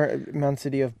games, Man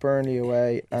City have Burnley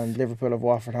away and Liverpool have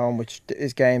Watford home, which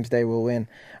is games they will win,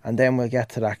 and then we'll get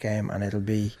to that game and it'll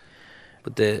be.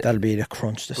 That'll be the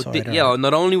crunch decider. Yeah,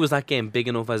 not only was that game big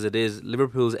enough as it is,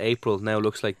 Liverpool's April now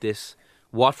looks like this: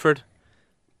 Watford,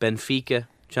 Benfica,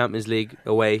 Champions League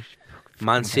away,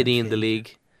 Man City in the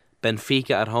league,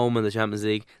 Benfica at home in the Champions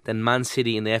League, then Man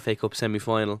City in the FA Cup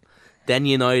semi-final, then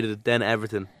United, then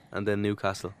Everton, and then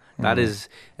Newcastle. That is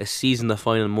a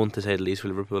season-defining month, to say the least, for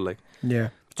Liverpool. Like, yeah.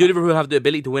 Do Liverpool have the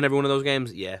ability to win every one of those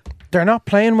games? Yeah. They're not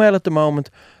playing well at the moment,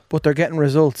 but they're getting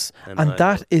results, and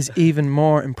that is even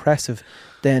more impressive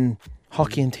than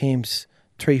hockeying teams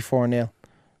 3-4-0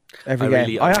 every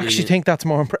game. I actually think that's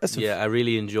more impressive. Yeah, I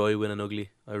really enjoy winning ugly.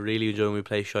 I really enjoy when we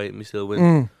play shite and we still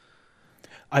win.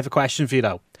 I have a question for you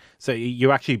though. So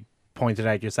you actually pointed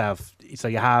out yourself. So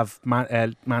you have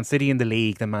Man City in the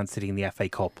league, then Man City in the FA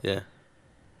Cup. Yeah.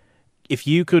 If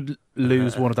you could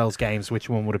lose one of those games, which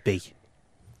one would it be?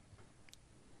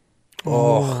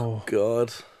 Oh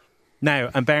God.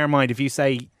 Now, and bear in mind, if you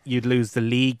say you'd lose the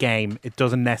league game, it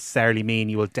doesn't necessarily mean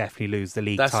you will definitely lose the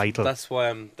league title. That's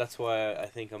why I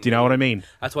think I'm. Do you know what I mean?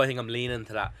 That's why I think I'm leaning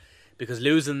to that, because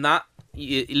losing that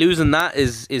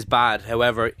is bad.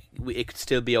 However, it could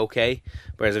still be okay.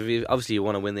 Whereas obviously you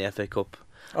want to win the FA Cup.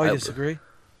 I disagree.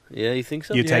 Yeah, you think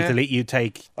so? You take the lead. You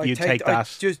take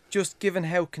that. Just given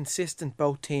how consistent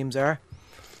both teams are,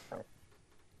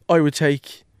 I would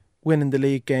take winning the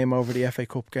league game over the FA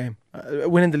Cup game.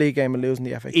 Winning the league game and losing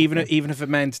the FA Cup game. Even if it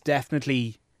meant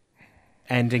definitely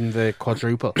ending the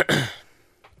quadruple.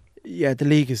 Yeah, the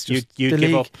league is just you'd the give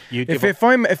league. up.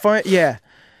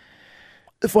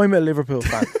 If I'm a Liverpool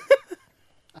fan,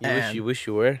 you wish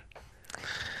you were.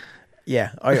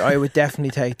 Yeah, I would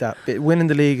definitely take that. But winning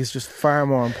the league is just far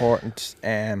more important.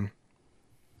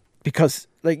 because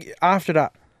like after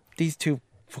that, these two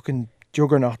fucking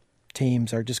juggernaut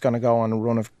teams are just going to go on a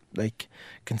run of like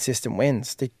consistent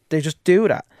wins. They just do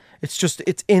that.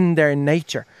 It's in their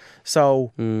nature.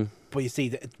 So, but you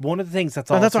see, one of the things that's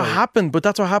and that's what happened. But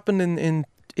that's what happened in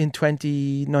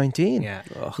 2019. Yeah,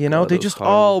 they just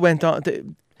all went on.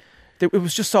 It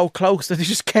was just so close that they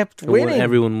just kept winning.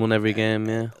 Everyone won every game.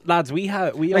 Yeah, lads, we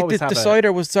like always the have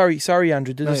decider was sorry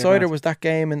Andrew. The decider was that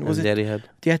game, and was it the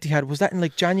Etihad? Was that in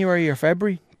like January or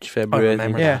February? February, I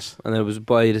remember that. And it was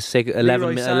by the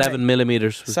 11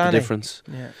 millimeters was the difference.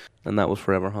 Yeah, and that will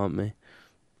forever haunt me.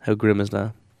 How grim is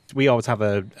that? We always have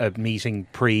a meeting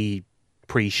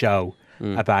pre-show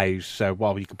about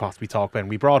what we could possibly talk about. And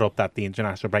we brought up that the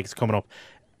international break is coming up.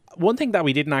 One thing that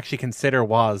we didn't actually consider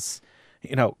was,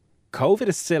 COVID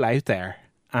is still out there,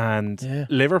 and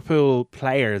Liverpool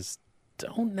players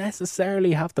don't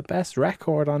necessarily have the best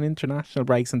record on international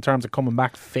breaks in terms of coming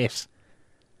back fit.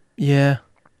 Yeah.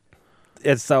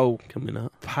 And so, can we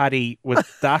not? Paddy,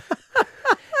 with that,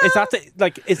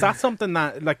 is that something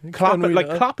that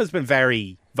Klopp has been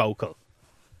very vocal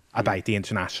about the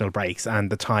international breaks and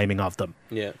the timing of them.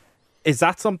 Yeah. Is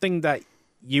that something that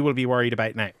you will be worried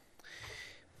about now?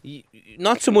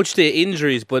 Not so much the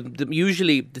injuries, but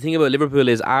usually the thing about Liverpool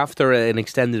is after an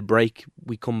extended break,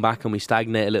 we come back and we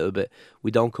stagnate a little bit. We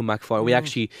don't come back far. We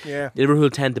actually, Liverpool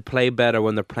tend to play better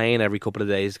when they're playing every couple of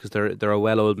days because they're a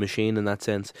well-oiled machine in that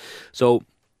sense. So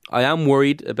I am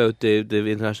worried about the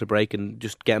international break and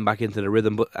just getting back into the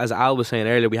rhythm. But as Al was saying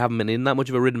earlier, we haven't been in that much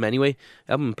of a rhythm anyway.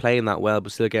 We haven't been playing that well,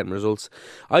 but still getting results.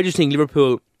 I just think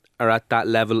Liverpool are at that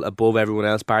level above everyone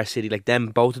else, bar City. Like them,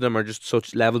 both of them are just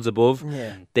such levels above.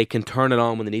 Yeah. They can turn it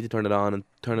on when they need to turn it on and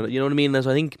turn it. You know what I mean?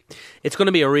 So I think it's going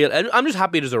to be a real. I'm just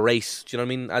happy there's a race. Do you know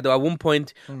what I mean? At one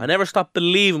point, I never stopped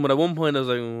believing, but at one point I was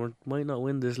like, we might not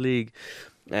win this league.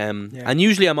 And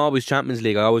usually I'm always Champions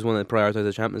League. I always want to prioritise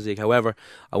the Champions League. However,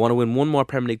 I want to win one more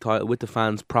Premier League title with the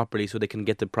fans properly so they can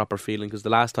get the proper feeling. Because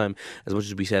the last time, as much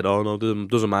as we said, oh no,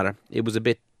 doesn't matter, it was a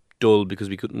bit dull because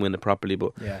we couldn't win it properly.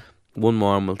 But one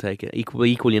more and we'll take it.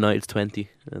 Equal United's 20,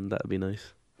 and that'd be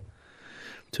nice.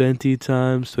 20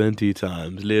 times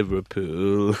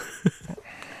Liverpool.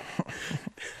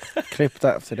 Clip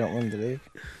that if they don't win the league.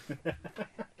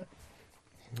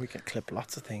 We can clip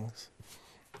lots of things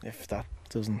if that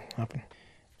doesn't happen.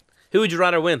 Who would you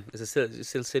rather win? Is it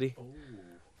still City?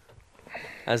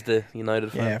 As the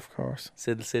United fan? Yeah, of course.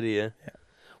 Still City, yeah.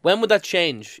 When would that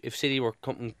change if City were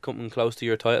coming close to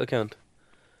your title count?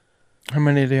 How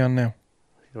many are they on now?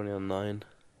 You're only on 9.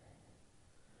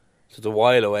 So it's a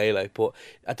while away, but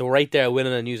at the rate they're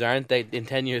winning and news, aren't they? In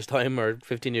 10 years' time or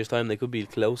 15 years' time, they could be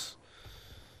close.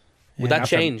 Would that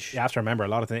change? You have to remember, a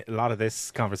lot of this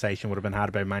conversation would have been had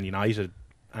about Man United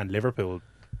and Liverpool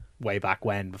way back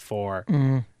when, before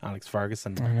Alex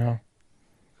Ferguson. I know.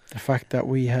 The fact that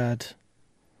we had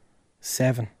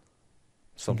 7.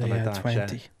 Something like that.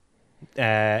 20.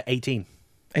 18.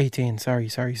 18, sorry.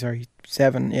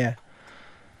 7, yeah.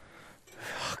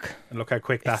 Fuck. And look how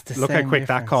quick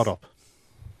that caught up.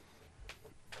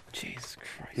 Jesus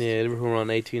Christ. Yeah, Liverpool were on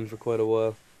 18 for quite a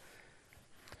while.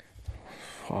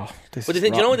 Oh, do you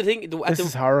know what the thing? This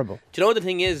is horrible. Do you know what the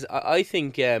thing is? I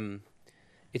think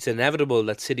it's inevitable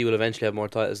that City will eventually have more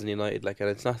titles than United, and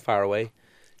it's not far away.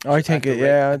 I think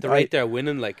at the rate they're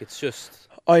winning, it's just.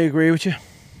 I agree with you.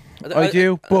 I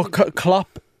do, but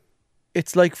Klopp,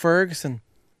 it's like Ferguson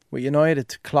with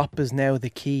United. Klopp is now the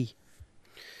key.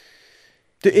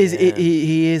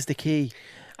 He is the key,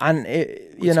 and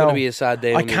it's going to be a sad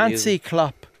day. I can't see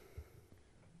Klopp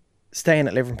staying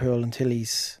at Liverpool until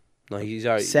he's. No, he's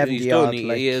already 70 he's done. odd.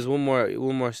 He has one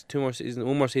more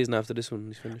season after this one.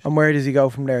 He's finished. And where does he go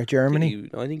from there? Germany?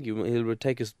 I think he'll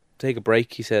take a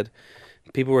break. He said.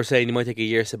 People were saying he might take a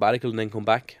year sabbatical and then come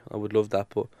back. I would love that,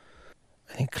 but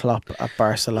I think Klopp at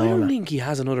Barcelona. I don't think he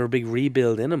has another big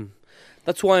rebuild in him.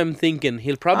 That's why I'm thinking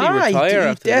he'll probably retire.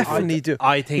 He definitely do.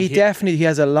 I think he definitely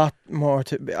has a lot more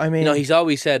to. I mean, he's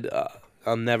always said,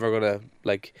 "I'm never gonna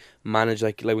manage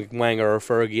like Wenger or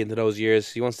Fergie into those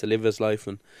years." He wants to live his life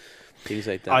and things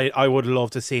like that. I would love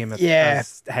to see him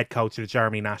as head coach of the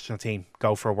Germany national team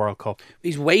go for a World Cup.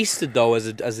 He's wasted though as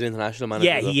an international manager.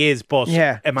 Yeah, he is. But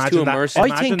imagine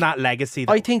that legacy.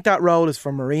 Though. I think that role is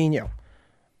for Mourinho.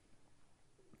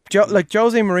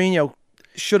 Jose Mourinho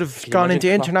should have gone into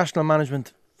international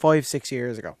management 5-6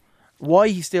 years ago. Why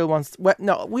he still wants?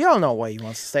 We all know why he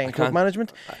wants to stay in club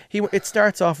management. It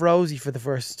starts off rosy for the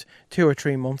first 2 or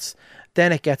 3 months,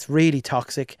 then it gets really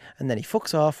toxic, and then he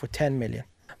fucks off with 10 million.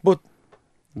 But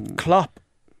Klopp,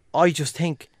 I just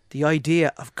think the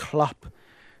idea of Klopp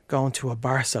going to a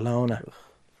Barcelona,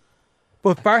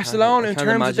 But Barcelona, in can't terms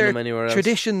of imagine them their anywhere else.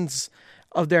 traditions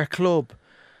of their club,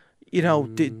 you know,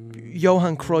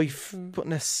 Johan Cruyff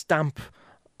putting a stamp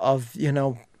of, you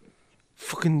know,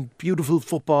 fucking beautiful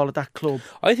football at that club.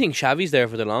 I think Xavi's there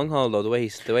for the long haul, though. The way he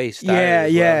started. Yeah,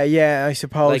 as yeah, well. yeah. I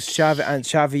suppose Like-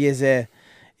 Xavi is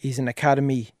he's an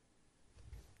academy.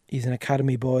 He's an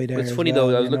academy boy there. But it's as funny well,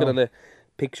 though. I you was looking know. at the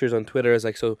pictures on Twitter. It's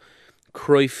like, so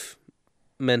Cruyff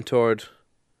mentored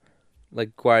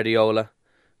like Guardiola.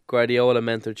 Guardiola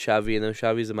mentored Xavi, and now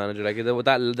Xavi's the manager. Like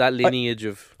that lineage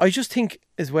of. I just think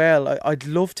as well, I'd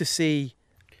love to see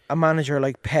a manager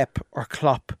like Pep or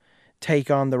Klopp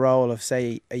take on the role of,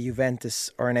 say, a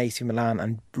Juventus or an AC Milan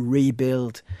and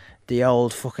rebuild the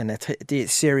old fucking the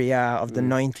Serie A of the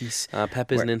 90s.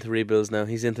 Pep isn't into rebuilds now.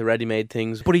 He's into ready-made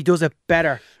things. But he does it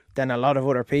better than a lot of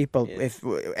other people. Yeah. If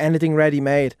anything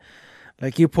ready-made,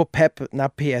 like you put Pep in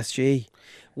that PSG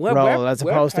role as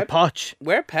opposed to Poch.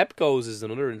 Where Pep goes is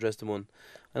another interesting one.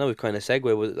 I know we've kind of segued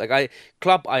with like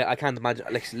Klopp. I can't imagine.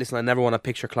 Like, listen, I never want to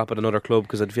picture Klopp at another club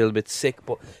because I'd feel a bit sick.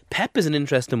 But Pep is an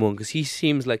interesting one because he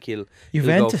seems like he'll go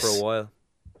Juventus. for a while.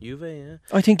 Juve, yeah.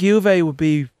 I think Juve would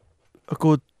be a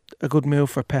good move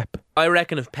for Pep. I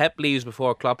reckon if Pep leaves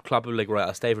before Klopp will be like, right,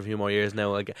 I'll stay for a few more years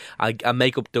now. I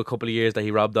make up the couple of years that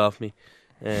he robbed off me.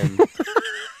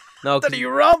 No, That he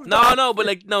robbed. no, but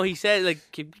like, no, he said, like,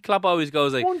 Klopp always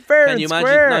goes like, One fair can and you imagine?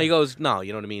 square. No, he goes, no,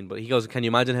 you know what I mean. But he goes, can you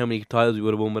imagine how many titles we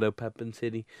would have won without Pep in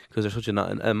City? Because they're such a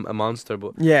monster.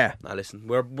 But Yeah. nah, listen,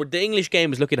 we're the English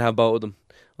game is lucky to have both of them.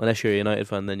 Unless you're a United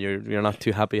fan, then you're not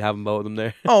too happy having both of them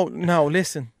there. Oh no!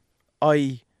 Listen,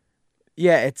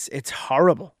 it's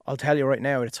horrible. I'll tell you right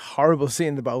now, it's horrible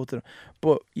seeing the both of them.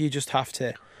 But you just have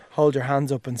to hold your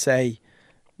hands up and say,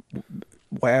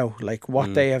 wow, like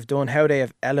what they have done, how they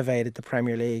have elevated the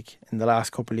Premier League in the last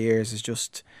couple of years is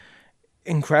just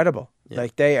incredible. Yeah.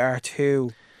 Like they're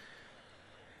two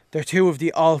of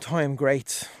the all-time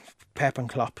greats, Pep and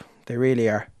Klopp. They really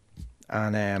are.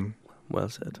 And Well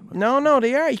said. no,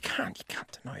 they are. You can't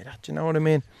deny that. Do you know what I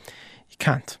mean? You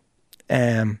can't.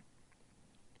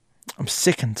 I'm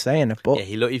sick in saying it, but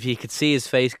Yeah, if you could see his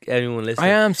face, everyone listening,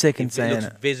 I am sick in he saying looks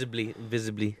it.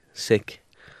 visibly sick.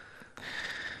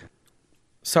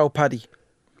 So, Paddy,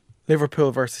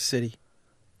 Liverpool versus City,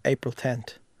 April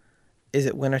 10th. Is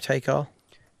it winner take all?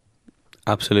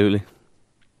 Absolutely.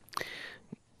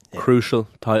 Yeah. Crucial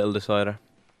title decider.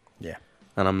 Yeah.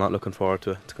 And I'm not looking forward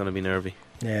to it. It's going to be nervy.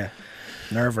 Yeah.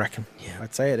 Nerve-wracking. Yeah.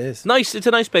 I'd say it is. Nice. It's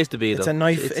a nice place to be, It's though. a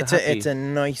nice. happy- It's a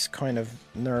nice kind of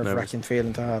nerve-wracking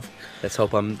feeling to have. Let's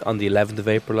hope on the 11th of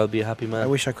April I'll be a happy man. I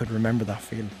wish I could remember that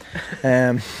feeling.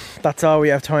 That's all we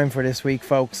have time for this week,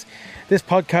 folks. This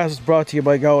podcast is brought to you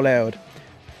by Go Loud.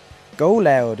 Go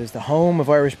Loud is the home of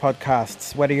Irish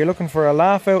podcasts. Whether you're looking for a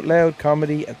laugh out loud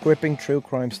comedy, a gripping true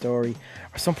crime story,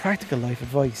 or some practical life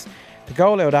advice, the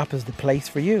Go Loud app is the place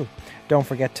for you. Don't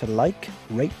forget to like,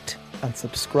 rate, and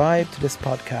subscribe to this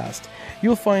podcast.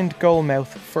 You'll find Goalmouth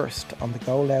first on the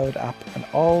Go Loud app and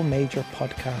all major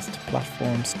podcast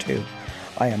platforms too.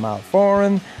 I am Al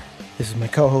Foran. This is my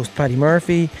co-host Paddy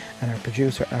Murphy and our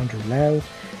producer Andrew Loud.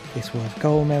 This was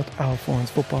Goalmouth, Al Foran's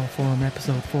Football Forum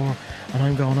episode 4, and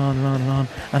I'm going on and on and on,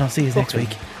 and I'll see you next week.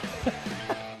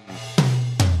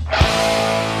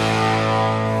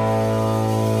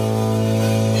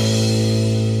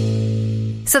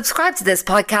 Subscribe to this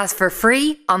podcast for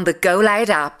free on the Go Loud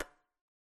app.